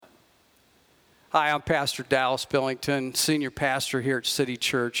Hi, I'm Pastor Dallas Billington, Senior Pastor here at City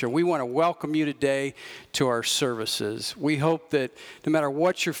Church, and we want to welcome you today to our services. We hope that no matter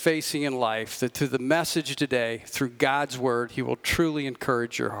what you're facing in life, that through the message today, through God's Word, He will truly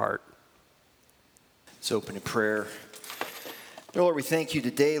encourage your heart. Let's open in prayer. Lord, we thank you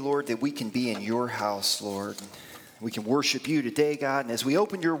today, Lord, that we can be in your house, Lord. We can worship you today, God, and as we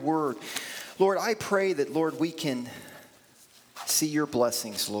open your Word, Lord, I pray that, Lord, we can see your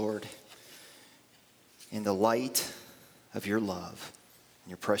blessings, Lord, in the light of your love. In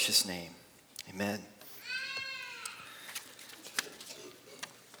your precious name, amen.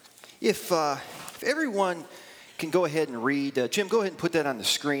 If everyone can go ahead and read, Jim, go ahead and put that on the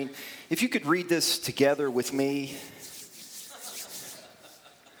screen. If you could read this together with me.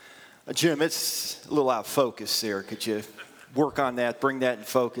 Jim, it's a little out of focus there. Could you work on that, bring that in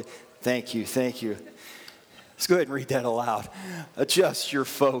focus? Thank you. Let's go ahead and read that aloud. Adjust your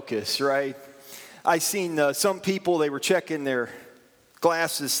focus, right? I seen some people, they were checking their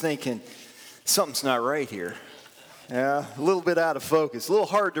glasses thinking, something's not right here. Yeah, a little bit out of focus. A little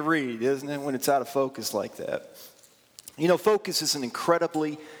hard to read, isn't it, when it's out of focus like that? You know, focus is an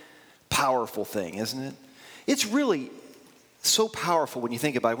incredibly powerful thing, isn't it? It's really so powerful when you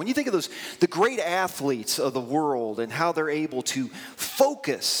think about it. When you think of the great athletes of the world and how they're able to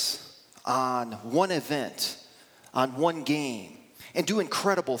focus on one event, on one game, and do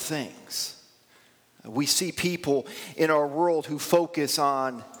incredible things. We see people in our world who focus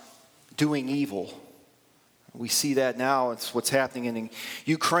on doing evil. We see that now. It's what's happening in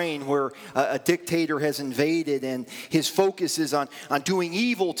Ukraine, where a dictator has invaded and his focus is on doing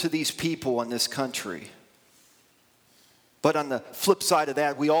evil to these people in this country. But on the flip side of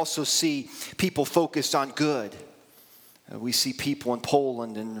that, we also see people focused on good. We see people in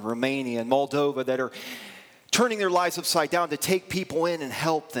Poland and Romania and Moldova that are turning their lives upside down to take people in and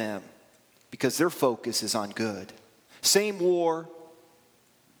help them, because their focus is on good. Same war,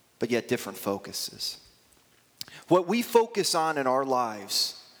 but yet different focuses. What we focus on in our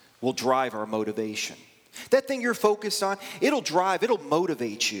lives will drive our motivation. That thing you're focused on, it'll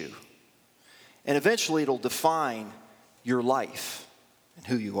motivate you. And eventually it'll define your life and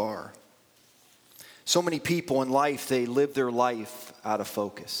who you are. So many people in life, they live their life out of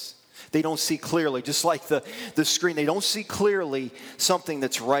focus. They don't see clearly, just like the screen, they don't see clearly something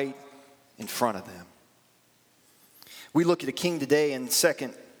that's right in front of them. We look at a king today in 2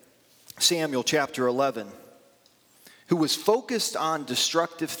 Samuel chapter 11 who was focused on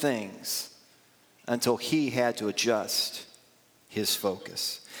destructive things until he had to adjust his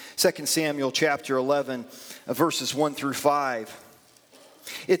focus. 2 Samuel chapter 11 verses 1 through 5.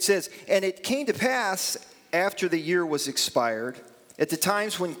 It says, "And it came to pass after the year was expired, at the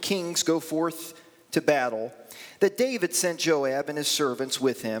times when kings go forth to battle, that David sent Joab and his servants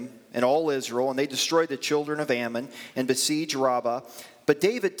with him and all Israel, and they destroyed the children of Ammon and besieged Rabbah. But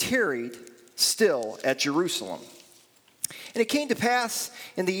David tarried still at Jerusalem. And it came to pass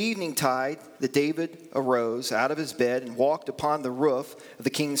in the evening tide that David arose out of his bed and walked upon the roof of the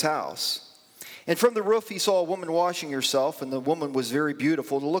king's house. And from the roof he saw a woman washing herself, and the woman was very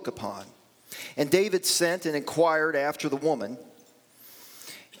beautiful to look upon. And David sent and inquired after the woman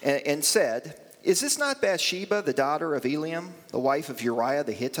and said, 'Is this not Bathsheba, the daughter of Eliam, the wife of Uriah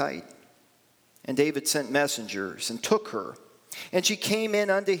the Hittite?' And David sent messengers and took her. And she came in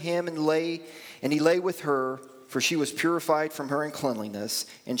unto him and he lay with her, for she was purified from her uncleanliness,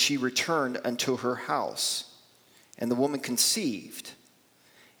 and she returned unto her house. And the woman conceived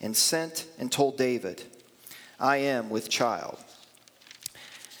and sent and told David, 'I am with child.'"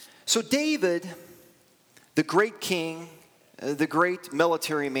 So David, the great king, the great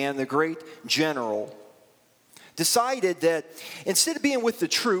military man, the great general, decided that instead of being with the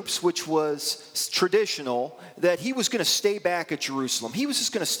troops, which was traditional, that he was going to stay back at Jerusalem. He was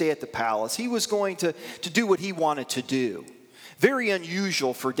just going to stay at the palace. He was going to do what he wanted to do. Very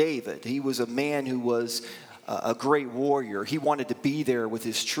unusual for David. He was a man who was a great warrior. He wanted to be there with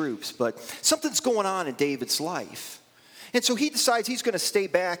his troops, but something's going on in David's life. And so he decides he's going to stay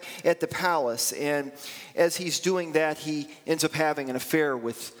back at the palace. And as he's doing that, he ends up having an affair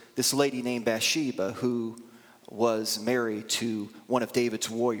with this lady named Bathsheba, who was married to one of David's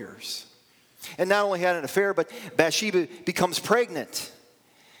warriors. And not only had an affair, but Bathsheba becomes pregnant.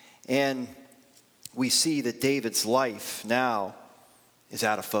 And we see that David's life now is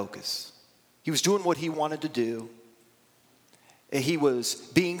out of focus. He was doing what he wanted to do. He was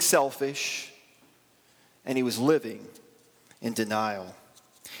being selfish. And he was living in denial.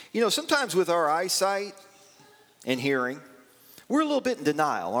 You know, sometimes with our eyesight and hearing, we're a little bit in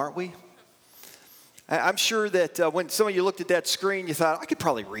denial, aren't we? I'm sure that when some of you looked at that screen, you thought, I could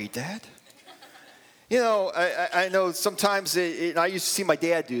probably read that. You know, I know sometimes I used to see my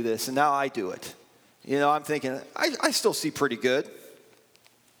dad do this, and now I do it. You know, I'm thinking, I still see pretty good.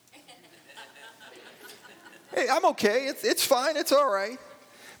 Hey, I'm okay. It's fine. It's all right.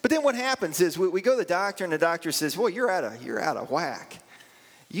 But then what happens is we go to the doctor, and the doctor says, well, you're out of whack.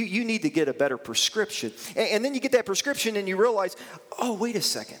 You need to get a better prescription. And then you get that prescription, and you realize, oh, wait a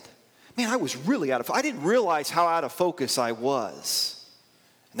second. Man, I was really I didn't realize how out of focus I was.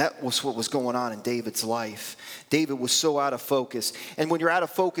 And that was what was going on in David's life. David was so out of focus. And when you're out of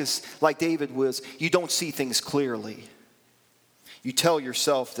focus like David was, you don't see things clearly. You tell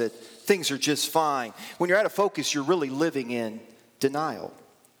yourself that things are just fine. When you're out of focus, you're really living in denial.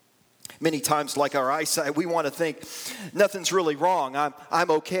 Many times, like our eyesight, we want to think nothing's really wrong.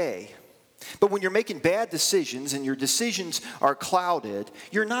 I'm okay. But when you're making bad decisions and your decisions are clouded,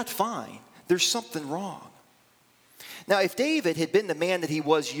 you're not fine. There's something wrong. Now, if David had been the man that he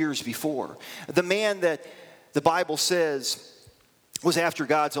was years before, the man that the Bible says was after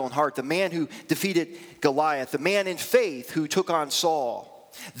God's own heart, the man who defeated Goliath, the man in faith who took on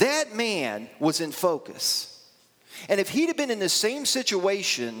Saul, that man was in focus. And if he'd have been in the same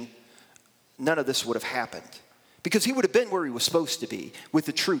situation, none of this would have happened. Because he would have been where he was supposed to be, with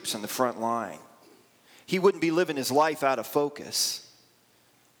the troops on the front line. He wouldn't be living his life out of focus.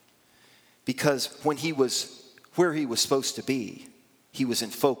 Because when he was where he was supposed to be, he was in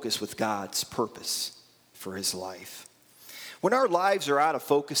focus with God's purpose for his life. When our lives are out of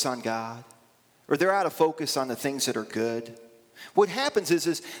focus on God, or they're out of focus on the things that are good, what happens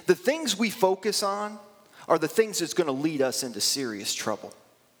is the things we focus on are the things that's going to lead us into serious trouble.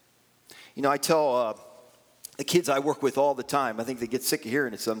 You know, I tell the kids I work with all the time, I think they get sick of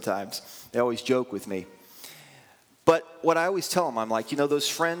hearing it sometimes. They always joke with me. But what I always tell them, I'm like, you know, those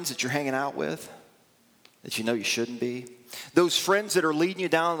friends that you're hanging out with, that you know you shouldn't be, those friends that are leading you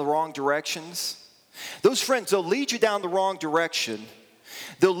down the wrong directions, those friends, they'll lead you down the wrong direction,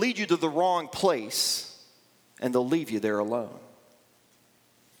 they'll lead you to the wrong place, and they'll leave you there alone.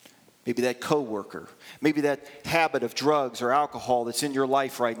 Maybe that coworker, maybe that habit of drugs or alcohol that's in your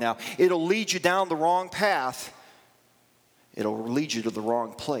life right now, it'll lead you down the wrong path, it'll lead you to the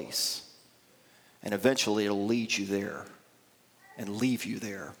wrong place, and eventually it'll lead you there and leave you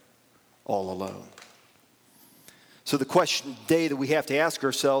there all alone. So the question today that we have to ask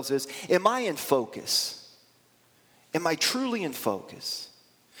ourselves is, am I in focus? Am I truly in focus?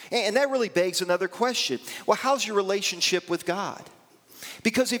 And that really begs another question. Well, how's your relationship with God?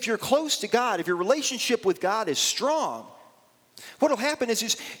 Because if you're close to God, if your relationship with God is strong, what will happen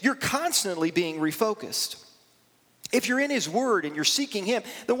is you're constantly being refocused. If you're in His Word and you're seeking Him,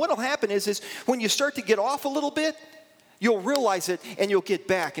 then what will happen is when you start to get off a little bit, you'll realize it and you'll get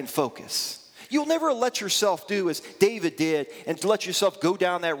back in focus. You'll never let yourself do as David did and let yourself go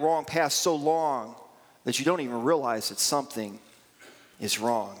down that wrong path so long that you don't even realize that something is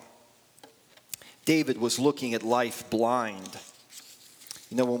wrong. David was looking at life blind.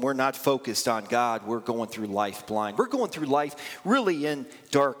 You know, when we're not focused on God, we're going through life blind. We're going through life really in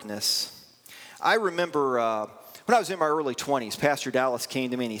darkness. I remember when I was in my early 20s, Pastor Dallas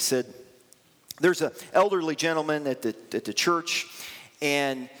came to me and he said, there's an elderly gentleman at the church,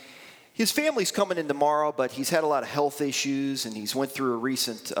 and his family's coming in tomorrow, but he's had a lot of health issues, and he's went through a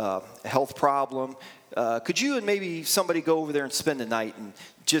recent health problem. Could you and maybe somebody go over there and spend the night and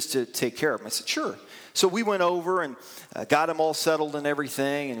just to take care of him? I said, sure. So we went over and got him all settled and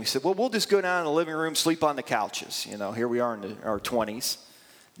everything, and we said, well, we'll just go down in the living room, sleep on the couches. You know, here we are in our 20s.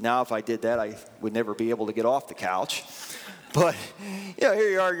 Now, if I did that, I would never be able to get off the couch. But, you know, here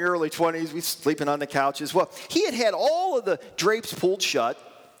you are in your early 20s, we sleeping on the couches. Well, he had all of the drapes pulled shut,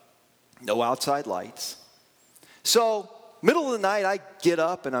 no outside lights. So, middle of the night, I get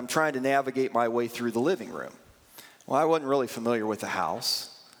up and I'm trying to navigate my way through the living room. Well, I wasn't really familiar with the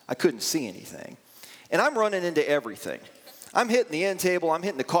house. I couldn't see anything. And I'm running into everything. I'm hitting the end table, I'm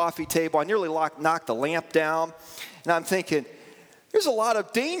hitting the coffee table, I nearly knocked the lamp down. And I'm thinking, there's a lot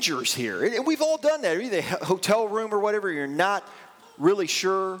of dangers here. And we've all done that. Either a hotel room or whatever, you're not really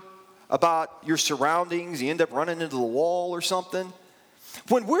sure about your surroundings. You end up running into the wall or something.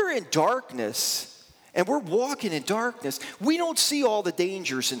 When we're in darkness and we're walking in darkness, we don't see all the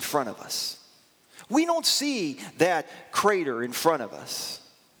dangers in front of us. We don't see that crater in front of us.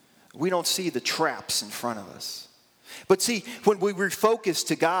 We don't see the traps in front of us. But see, when we refocus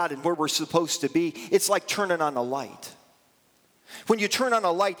to God and where we're supposed to be, it's like turning on a light. When you turn on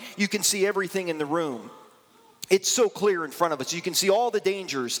a light, you can see everything in the room. It's so clear in front of us. You can see all the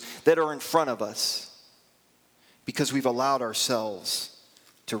dangers that are in front of us because we've allowed ourselves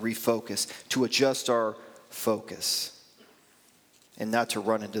to refocus, to adjust our focus, and not to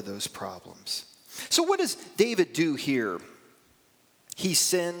run into those problems. So what does David do here? He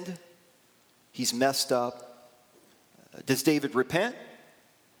sinned. He's messed up. Does David repent?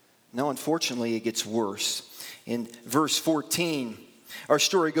 No, unfortunately, it gets worse. In verse 14, our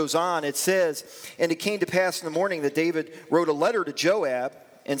story goes on. It says, "And it came to pass in the morning that David wrote a letter to Joab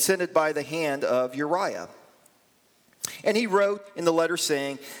and sent it by the hand of Uriah. And he wrote in the letter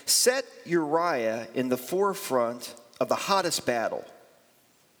saying, 'Set Uriah in the forefront of the hottest battle,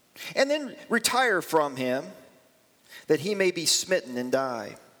 and then retire from him, that he may be smitten and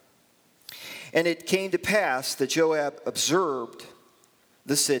die.' And it came to pass that Joab observed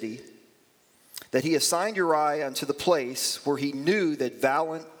the city, that he assigned Uriah unto the place where he knew that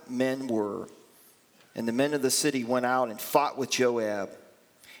valiant men were. And the men of the city went out and fought with Joab.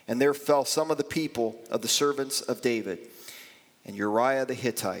 And there fell some of the people of the servants of David. And Uriah the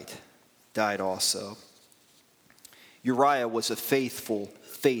Hittite died also." Uriah was a faithful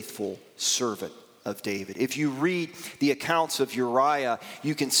servant of David. If you read the accounts of Uriah,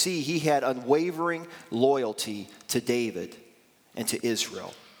 you can see he had unwavering loyalty to David and to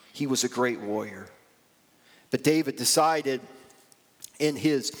Israel. He was a great warrior. But David decided in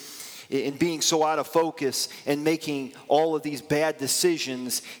being so out of focus and making all of these bad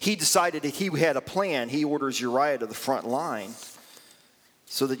decisions, he decided that he had a plan. He orders Uriah to the front line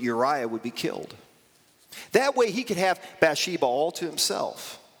so that Uriah would be killed. That way he could have Bathsheba all to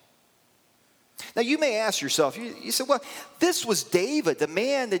himself. Now you may ask yourself, you said, well, this was David, the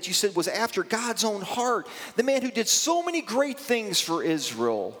man that you said was after God's own heart, the man who did so many great things for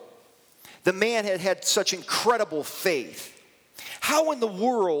Israel. The man had such incredible faith. How in the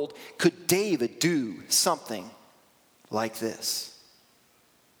world could David do something like this?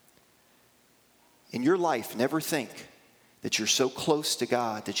 In your life, never think that you're so close to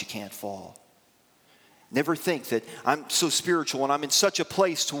God that you can't fall. Never think that I'm so spiritual and I'm in such a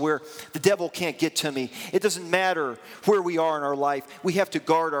place to where the devil can't get to me. It doesn't matter where we are in our life. We have to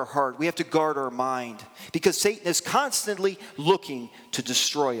guard our heart. We have to guard our mind. Because Satan is constantly looking to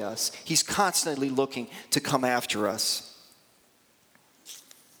destroy us. He's constantly looking to come after us.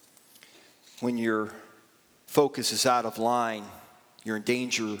 When your focus is out of line, you're in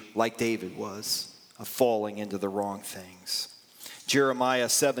danger, like David was, of falling into the wrong things. Jeremiah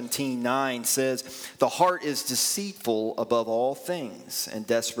 17:9 says, "The heart is deceitful above all things and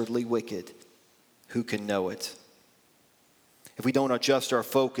desperately wicked. Who can know it?" If we don't adjust our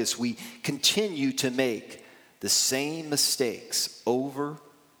focus, we continue to make the same mistakes over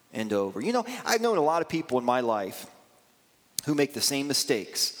and over. You know, I've known a lot of people in my life who make the same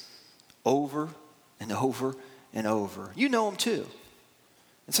mistakes over and over and over. You know them too.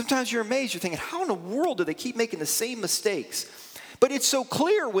 And sometimes you're amazed. You're thinking, how in the world do they keep making the same mistakes? But it's so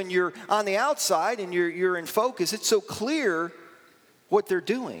clear when you're on the outside and you're in focus. It's so clear what they're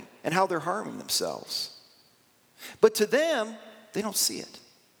doing and how they're harming themselves. But to them, they don't see it.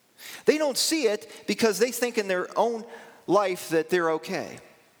 They don't see it because they think in their own life that they're okay.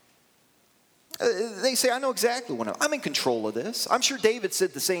 They say, I know exactly what I'm in control of this. I'm sure David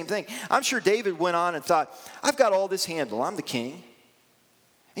said the same thing. I'm sure David went on and thought, I've got all this handled. I'm the king.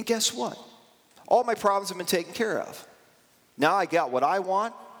 And guess what? All my problems have been taken care of. Now I got what I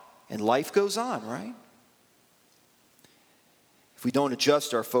want, and life goes on, right? If we don't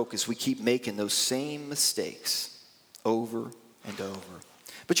adjust our focus, we keep making those same mistakes over and over.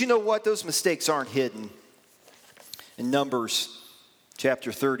 But you know what? Those mistakes aren't hidden. In Numbers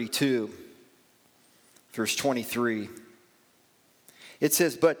chapter 32, verse 23, it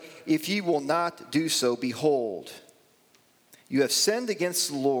says, "But if ye will not do so, behold, you have sinned against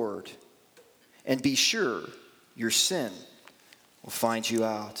the Lord, and be sure your sin will find you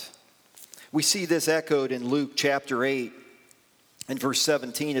out." We see this echoed in Luke chapter 8 and verse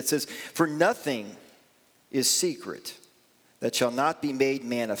 17. It says, "For nothing is secret that shall not be made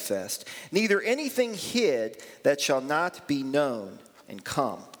manifest, neither anything hid that shall not be known and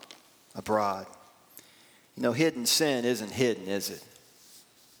come abroad." You know, hidden sin isn't hidden, is it?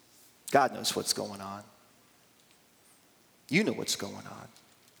 God knows what's going on. You know what's going on.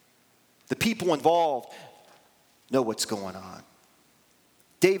 The people involved know what's going on.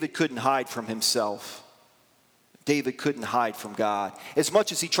 David couldn't hide from himself. David couldn't hide from God. As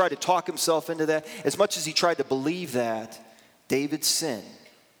much as he tried to talk himself into that, as much as he tried to believe that, David's sin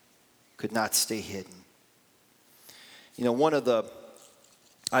could not stay hidden. You know,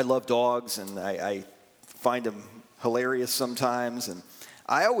 I love dogs, and I find them hilarious sometimes. And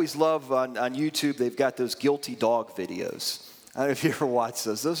I always love on YouTube, they've got those guilty dog videos. I don't know if you ever watch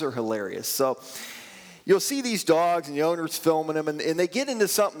those. Those are hilarious. So You'll see these dogs and the owner's filming them, and they get into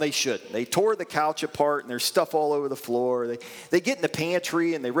something they shouldn't. They tore the couch apart, and there's stuff all over the floor. They get in the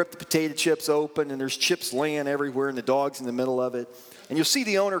pantry, and they rip the potato chips open, and there's chips laying everywhere, and the dog's in the middle of it. And you'll see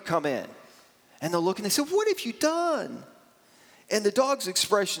the owner come in, and they'll look, and they say, "What have you done?" And the dog's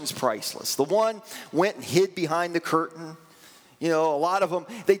expression's priceless. The one went and hid behind the curtain. You know, a lot of them,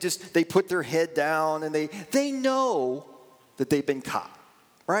 they put their head down, and they know that they've been caught,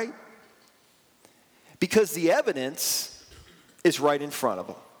 right? Because the evidence is right in front of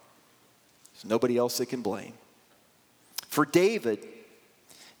them. There's nobody else they can blame. For David's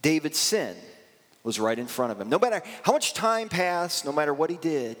sin was right in front of him. No matter how much time passed, no matter what he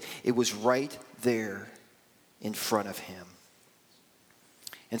did, it was right there in front of him.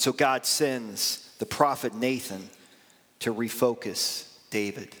 And so God sends the prophet Nathan to refocus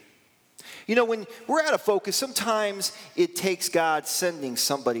David. You know, when we're out of focus, sometimes it takes God sending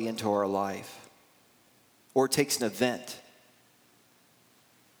somebody into our life. Or it takes an event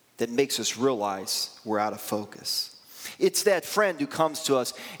that makes us realize we're out of focus. It's that friend who comes to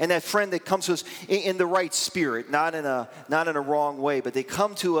us, and that friend that comes to us in the right spirit, not in a wrong way, but they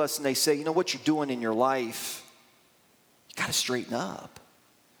come to us and they say, "You know what you're doing in your life? You got to straighten up.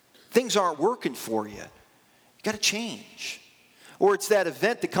 Things aren't working for you. You got to change." Or it's that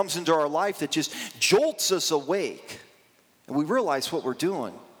event that comes into our life that just jolts us awake, and we realize what we're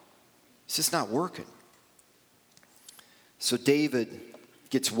doing. It's just not working. So David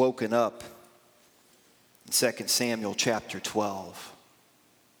gets woken up in 2 Samuel chapter 12.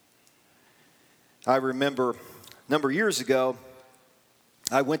 I remember a number of years ago,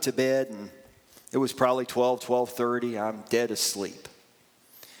 I went to bed, and it was probably 12:30. I'm dead asleep.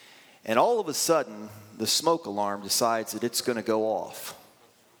 And all of a sudden, the smoke alarm decides that it's going to go off.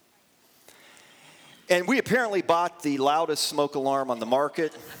 And we apparently bought the loudest smoke alarm on the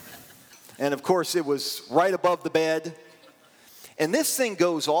market. And of course, it was right above the bed. And this thing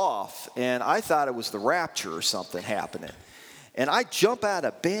goes off, and I thought it was the rapture or something happening. And I jump out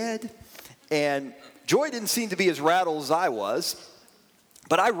of bed, and Joy didn't seem to be as rattled as I was.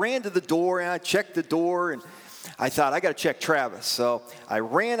 But I ran to the door, and I checked the door, and I thought, I got to check Travis. So I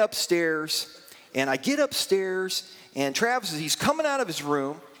ran upstairs, and I get upstairs, and Travis, he's coming out of his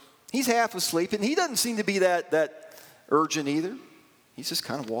room. He's half asleep, and he doesn't seem to be that urgent either. He's just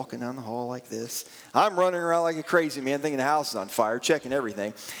kind of walking down the hall like this. I'm running around like a crazy man, thinking the house is on fire, checking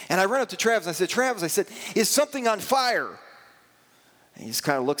everything. And I run up to Travis, and I said, "Travis," I said, "is something on fire?" And he just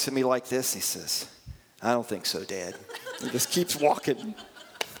kind of looks at me like this. He says, "I don't think so, Dad." He just keeps walking.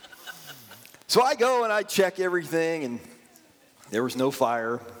 So I go and I check everything, and there was no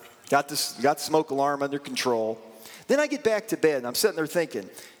fire. Got the smoke alarm under control. Then I get back to bed, and I'm sitting there thinking,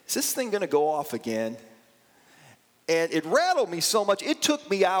 is this thing going to go off again? And it rattled me so much, it took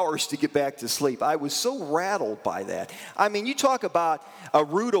me hours to get back to sleep. I was so rattled by that. I mean, you talk about a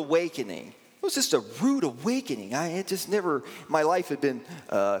rude awakening. It was just a rude awakening. I had just never, my life had been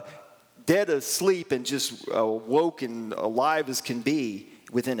dead asleep and just woken alive as can be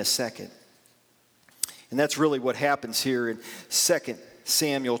within a second. And that's really what happens here in 2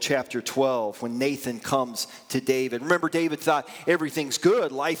 Samuel chapter 12 when Nathan comes to David. Remember, David thought everything's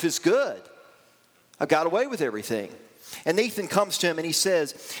good, life is good. I got away with everything. And Nathan comes to him and he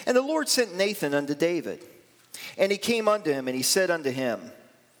says, "And the Lord sent Nathan unto David. And he came unto him and he said unto him,"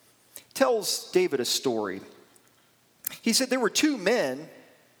 tells David a story. He said, "There were two men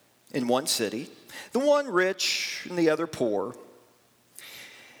in one city, the one rich and the other poor.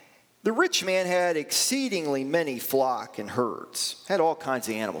 The rich man had exceedingly many flock and herds, had all kinds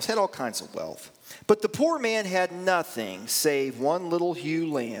of animals, had all kinds of wealth. But the poor man had nothing save one little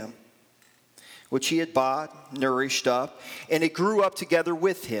ewe lamb, which he had bought, nourished up, and it grew up together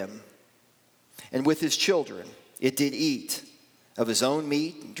with him and with his children. It did eat of his own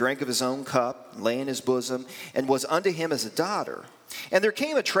meat, and drank of his own cup, and lay in his bosom, and was unto him as a daughter. And there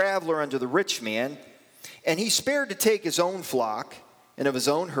came a traveler unto the rich man, and he spared to take his own flock and of his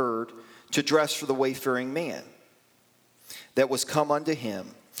own herd to dress for the wayfaring man that was come unto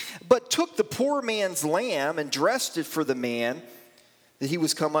him, but took the poor man's lamb and dressed it for the man that he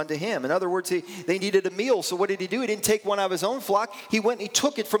was come unto him." In other words, they needed a meal, so what did he do? He didn't take one of his own flock. He went and he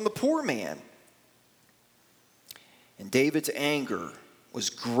took it from the poor man. And David's anger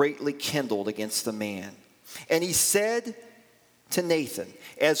was greatly kindled against the man. And he said to Nathan,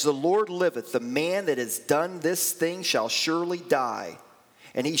 "As the Lord liveth, the man that has done this thing shall surely die,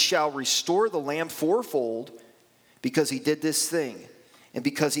 and he shall restore the lamb fourfold, because he did this thing, and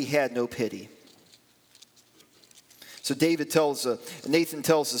because he had no pity." So Nathan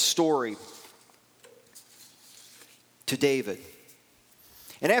tells the story to David.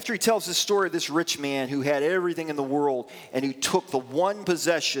 And after he tells this story of this rich man who had everything in the world and who took the one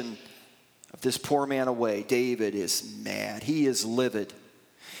possession of this poor man away, David is mad. He is livid.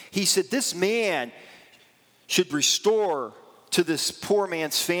 He said this man should restore to this poor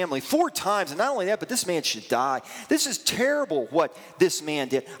man's family 4 times. And not only that, but this man should die. This is terrible what this man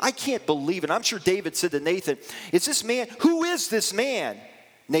did. I can't believe it. I'm sure David said to Nathan, "Is this man, who is this man,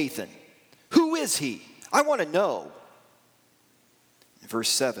 Nathan? Who is he? I want to know." In verse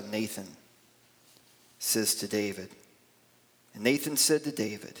 7, Nathan says to David, and Nathan said to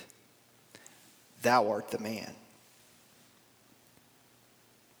David, "Thou art the man."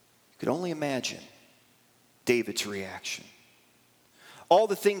 You could only imagine David's reaction. All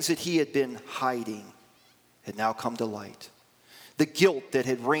the things that he had been hiding had now come to light. The guilt that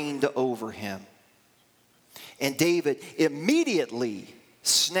had reigned over him. And David immediately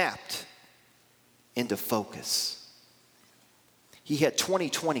snapped into focus. He had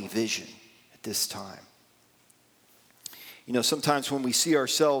 20/20 vision at this time. You know, sometimes when we see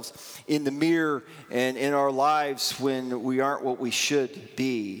ourselves in the mirror and in our lives when we aren't what we should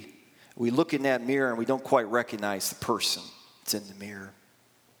be, we look in that mirror and we don't quite recognize the person that's in the mirror.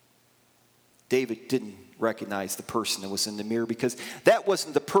 David didn't recognize the person that was in the mirror because that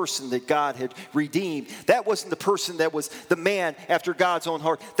wasn't the person that God had redeemed. That wasn't the person that was the man after God's own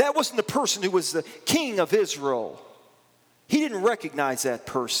heart. That wasn't the person who was the king of Israel. He didn't recognize that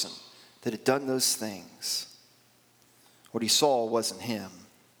person that had done those things. What he saw wasn't him.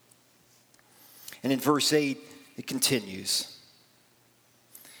 And in verse 8, it continues.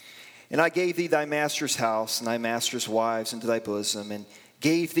 "And I gave thee thy master's house and thy master's wives into thy bosom, and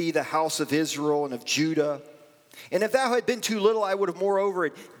gave thee the house of Israel and of Judah. And if thou had been too little, I would have moreover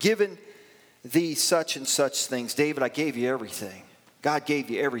given thee such and such things." David, I gave you everything. God gave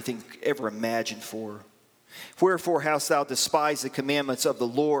you everything ever imagined for. "Wherefore hast thou despised the commandments of the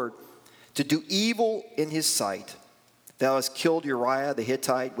Lord to do evil in his sight? Thou hast killed Uriah the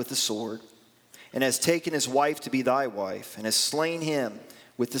Hittite with the sword, and hast taken his wife to be thy wife, and hast slain him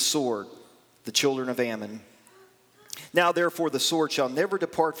with the sword, the children of Ammon. Now therefore the sword shall never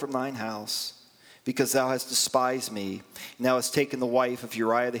depart from thine house, because thou hast despised me, and thou hast taken the wife of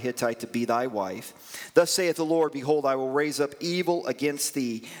Uriah the Hittite to be thy wife. Thus saith the Lord, Behold, I will raise up evil against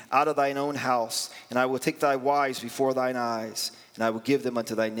thee out of thine own house, and I will take thy wives before thine eyes, and I will give them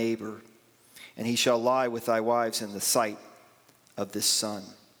unto thy neighbor, and he shall lie with thy wives in the sight of this son.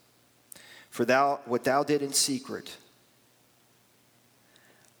 For what thou did in secret,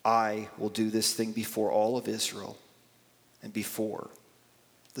 I will do this thing before all of Israel and before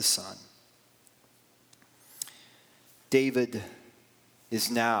the sun." David is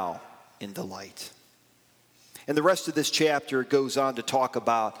now in the light. And the rest of this chapter goes on to talk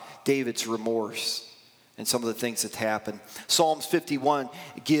about David's remorse and some of the things that happened. Psalms 51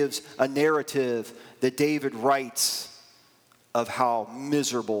 gives a narrative that David writes of how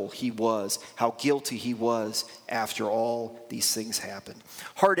miserable he was, how guilty he was after all these things happened.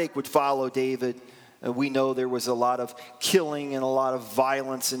 Heartache would follow David. We know there was a lot of killing and a lot of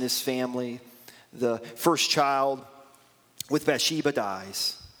violence in his family. The first child with Bathsheba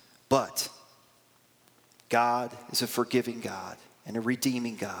dies. But God is a forgiving God and a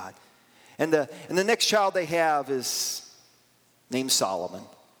redeeming God. And the next child they have is named Solomon,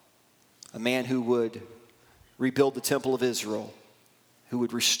 a man who would rebuild the temple of Israel, who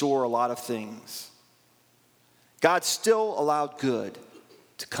would restore a lot of things. God still allowed good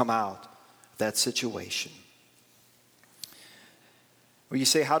to come out of that situation. Well, you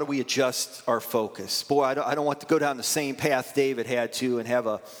say, how do we adjust our focus? Boy, I don't want to go down the same path David had to and have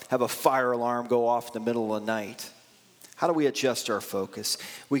a fire alarm go off in the middle of the night. How do we adjust our focus?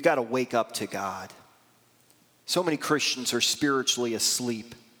 We've got to wake up to God. So many Christians are spiritually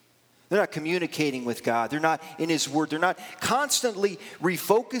asleep. They're not communicating with God. They're not in His Word. They're not constantly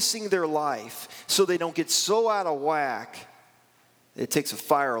refocusing their life so they don't get so out of whack that it takes a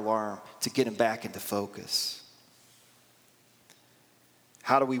fire alarm to get them back into focus.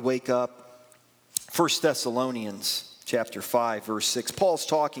 How do we wake up? 1 Thessalonians chapter 5, verse 6. Paul's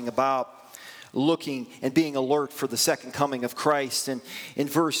talking about looking and being alert for the second coming of Christ. And in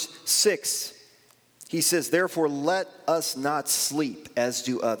verse 6, he says, "Therefore let us not sleep as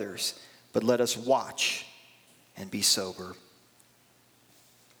do others, but let us watch and be sober."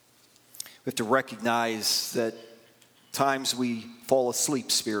 We have to recognize that times we fall asleep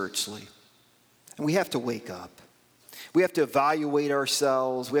spiritually. And we have to wake up. We have to evaluate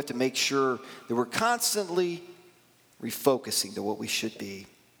ourselves. We have to make sure that we're constantly refocusing to what we should be.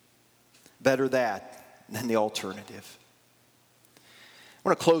 Better that than the alternative. I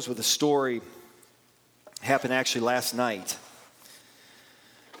want to close with a story. It happened actually last night.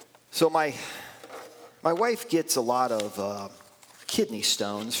 So my wife gets a lot of kidney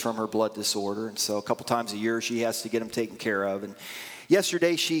stones from her blood disorder, and so a couple times a year she has to get them taken care of. And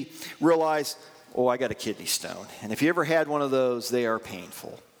yesterday she realized, oh, I got a kidney stone. And if you ever had one of those, they are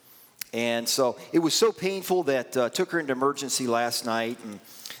painful. And so it was so painful that took her into emergency last night, and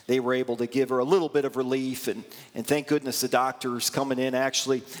they were able to give her a little bit of relief. And thank goodness the doctor's coming in,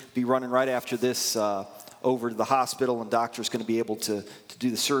 actually be running right after this over to the hospital, and doctor's going to be able to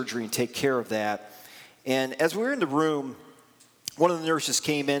do the surgery and take care of that. And as we were in the room, one of the nurses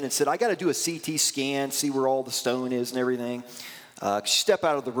came in and said, I got to do a CT scan, see where all the stone is and everything. Step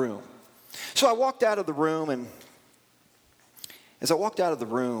out of the room. So I walked out of the room, and as I walked out of the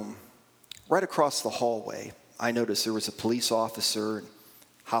room, right across the hallway, I noticed there was a police officer and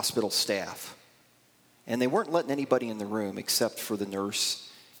hospital staff. And they weren't letting anybody in the room except for the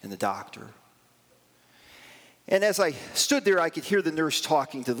nurse and the doctor. And as I stood there, I could hear the nurse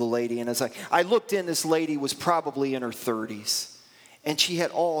talking to the lady. And as I looked in, this lady was probably in her 30s. And she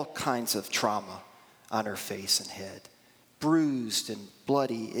had all kinds of trauma on her face and head. Bruised and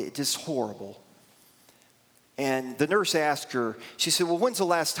bloody, just horrible. And the nurse asked her, she said, well, when's the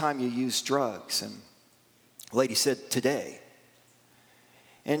last time you used drugs? And the lady said, today.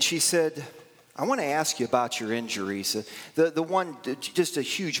 And she said, I want to ask you about your injuries. The one, just a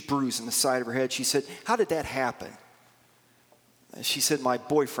huge bruise on the side of her head. She said, how did that happen? And she said, my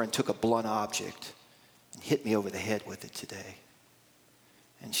boyfriend took a blunt object and hit me over the head with it today.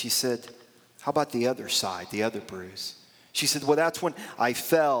 And she said, how about the other side, the other bruise? She said, well, that's when I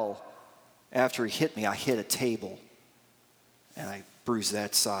fell. After he hit me, I hit a table, and I bruised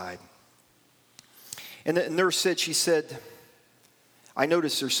that side. And the nurse said, she said, I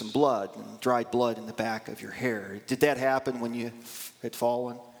noticed there's some blood, dried blood in the back of your hair. Did that happen when you had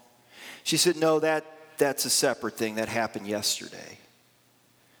fallen? She said, no, that's a separate thing. That happened yesterday.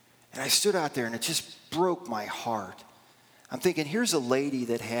 And I stood out there, and it just broke my heart. I'm thinking, here's a lady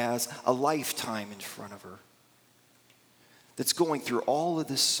that has a lifetime in front of her that's going through all of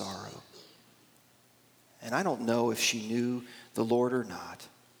this sorrow. And I don't know if she knew the Lord or not.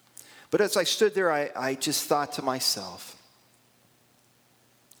 But as I stood there, I just thought to myself,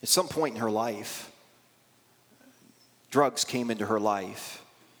 at some point in her life, drugs came into her life,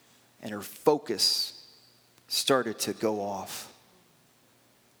 and her focus started to go off.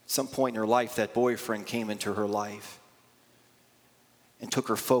 At some point in her life, that boyfriend came into her life and took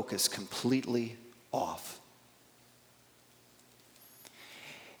her focus completely off.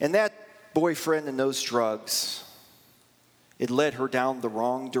 And that boyfriend and those drugs, it led her down the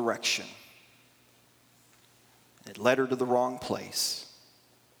wrong direction. It led her to the wrong place.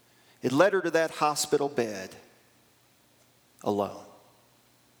 It led her to that hospital bed alone.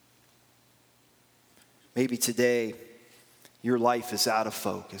 Maybe today your life is out of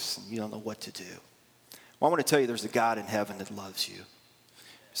focus and you don't know what to do. Well, I want to tell you there's a God in heaven that loves you.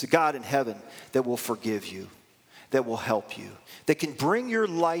 There's a God in heaven that will forgive you, that will help you, that can bring your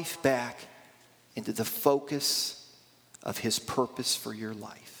life back into the focus of his purpose for your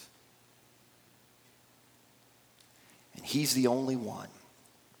life. And he's the only one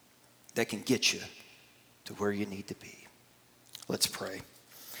that can get you to where you need to be. Let's pray.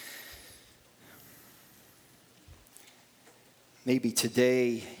 Maybe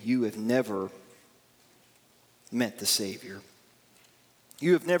today you have never met the Savior.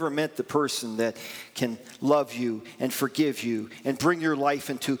 You have never met the person that can love you and forgive you and bring your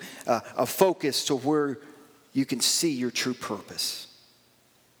life into a focus to where you can see your true purpose.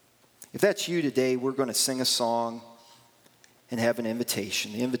 If that's you today, we're going to sing a song and have an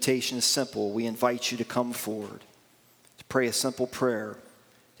invitation. The invitation is simple. We invite you to come forward, to pray a simple prayer,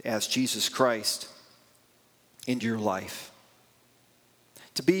 to ask Jesus Christ into your life,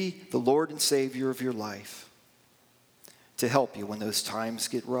 to be the Lord and Savior of your life, to help you when those times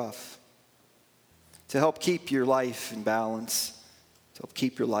get rough, to help keep your life in balance, to help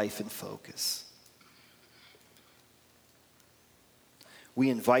keep your life in focus. We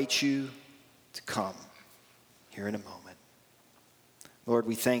invite you to come here in a moment. Lord,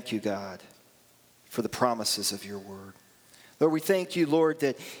 we thank you, God, for the promises of your word. Lord, we thank you, Lord,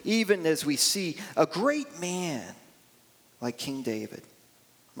 that even as we see a great man like King David,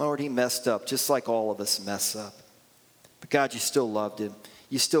 Lord, he messed up just like all of us mess up. But God, you still loved him.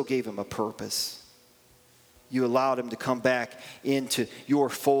 You still gave him a purpose. You allowed him to come back into your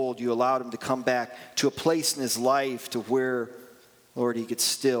fold. You allowed him to come back to a place in his life to where, Lord, he could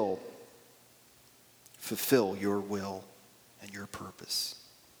still fulfill your will and your purpose.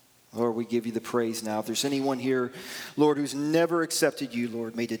 Lord, we give you the praise now. If there's anyone here, Lord, who's never accepted you,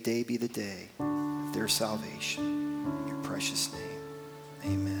 Lord, may today be the day of their salvation. In your precious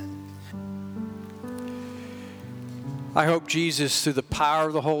name, amen. I hope Jesus, through the power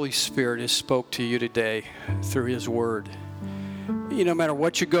of the Holy Spirit, has spoke to you today through his word. No matter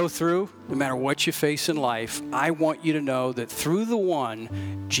what you go through, no matter what you face in life, I want you to know that through the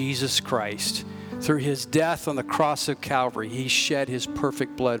one, Jesus Christ, through his death on the cross of Calvary, he shed his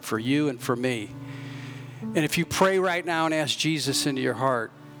perfect blood for you and for me. And if you pray right now and ask Jesus into your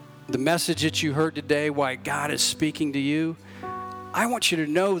heart, the message that you heard today, why God is speaking to you, I want you to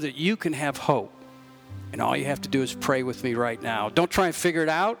know that you can have hope. And all you have to do is pray with me right now. Don't try and figure it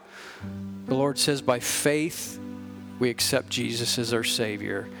out. The Lord says by faith, we accept Jesus as our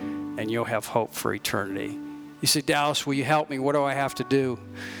Savior, and you'll have hope for eternity. You say, Dallas, will you help me? What do I have to do?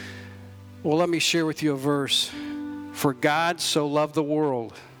 Well, let me share with you a verse. For God so loved the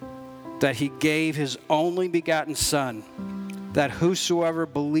world that he gave his only begotten Son, that whosoever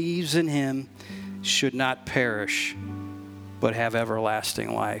believes in him should not perish, but have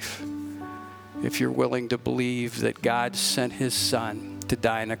everlasting life. If you're willing to believe that God sent his Son to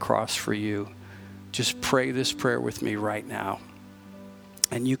die on the cross for you, just pray this prayer with me right now.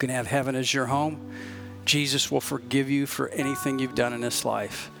 And you can have heaven as your home. Jesus will forgive you for anything you've done in this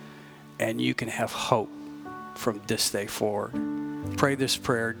life. And you can have hope from this day forward. Pray this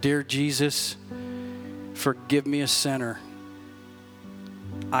prayer. Dear Jesus, forgive me a sinner.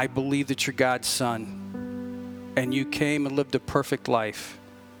 I believe that you're God's Son. And you came and lived a perfect life.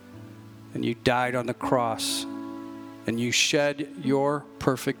 And you died on the cross. And you shed your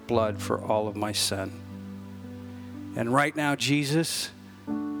perfect blood for all of my sin. And right now, Jesus,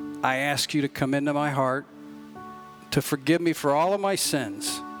 I ask you to come into my heart, to forgive me for all of my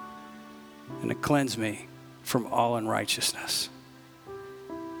sins, and to cleanse me from all unrighteousness.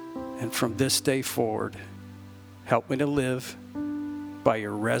 And from this day forward, help me to live by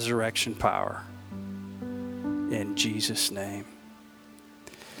your resurrection power. In Jesus' name.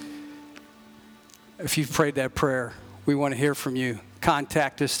 If you've prayed that prayer, we want to hear from you.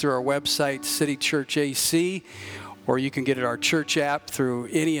 Contact us through our website, City Church AC, or you can get it our church app through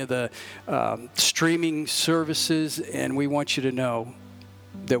any of the streaming services, and we want you to know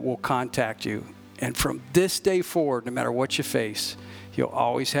that we'll contact you. And from this day forward, no matter what you face, you'll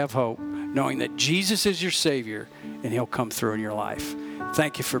always have hope, knowing that Jesus is your Savior, and he'll come through in your life.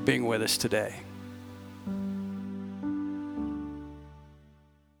 Thank you for being with us today.